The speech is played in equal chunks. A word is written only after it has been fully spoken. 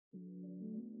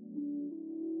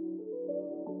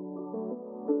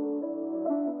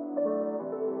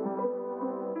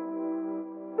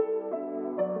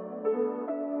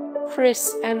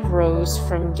Chris and Rose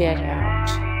from Get Out,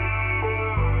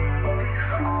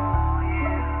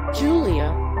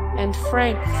 Julia and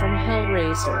Frank from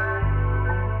Hellraiser,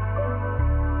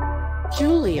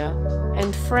 Julia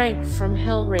and Frank from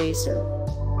Hellraiser,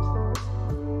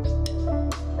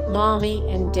 Mommy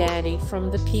and Daddy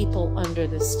from The People Under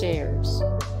the Stairs,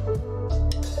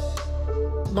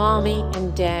 Mommy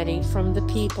and Daddy from The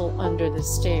People Under the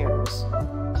Stairs,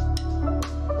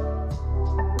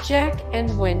 Jack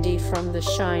and Wendy from The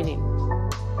Shining,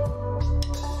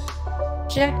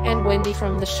 Jack and Wendy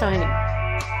from The Shining,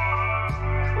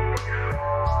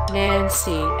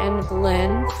 Nancy and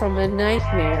Glenn from A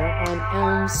Nightmare on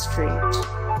Elm Street,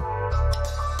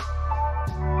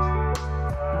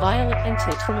 Violet and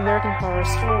Tate from American Horror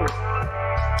Story,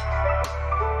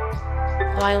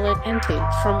 Violet and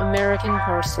Tate from American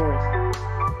Horror Story,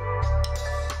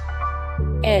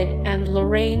 Ed and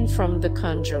Lorraine from The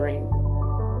Conjuring,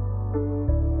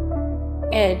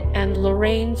 Ed and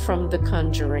Lorraine from The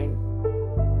Conjuring,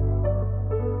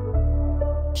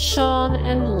 Sean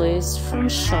and Liz from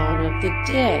Shaun of the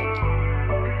Dead,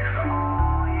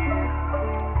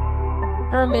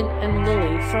 Herman and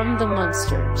Lily from The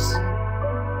Munsters,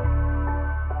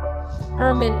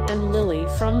 Herman and Lily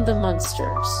from The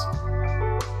Munsters,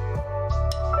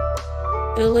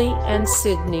 Billy and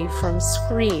Sydney from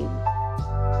Scream.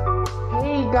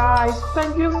 Hey guys,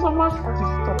 thank you so much for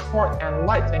the support and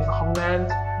likes and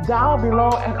comments down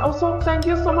below, and also thank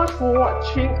you so much for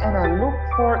watching, and I look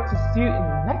forward to see you in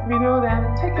the next video.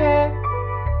 Then take care,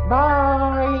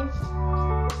 bye.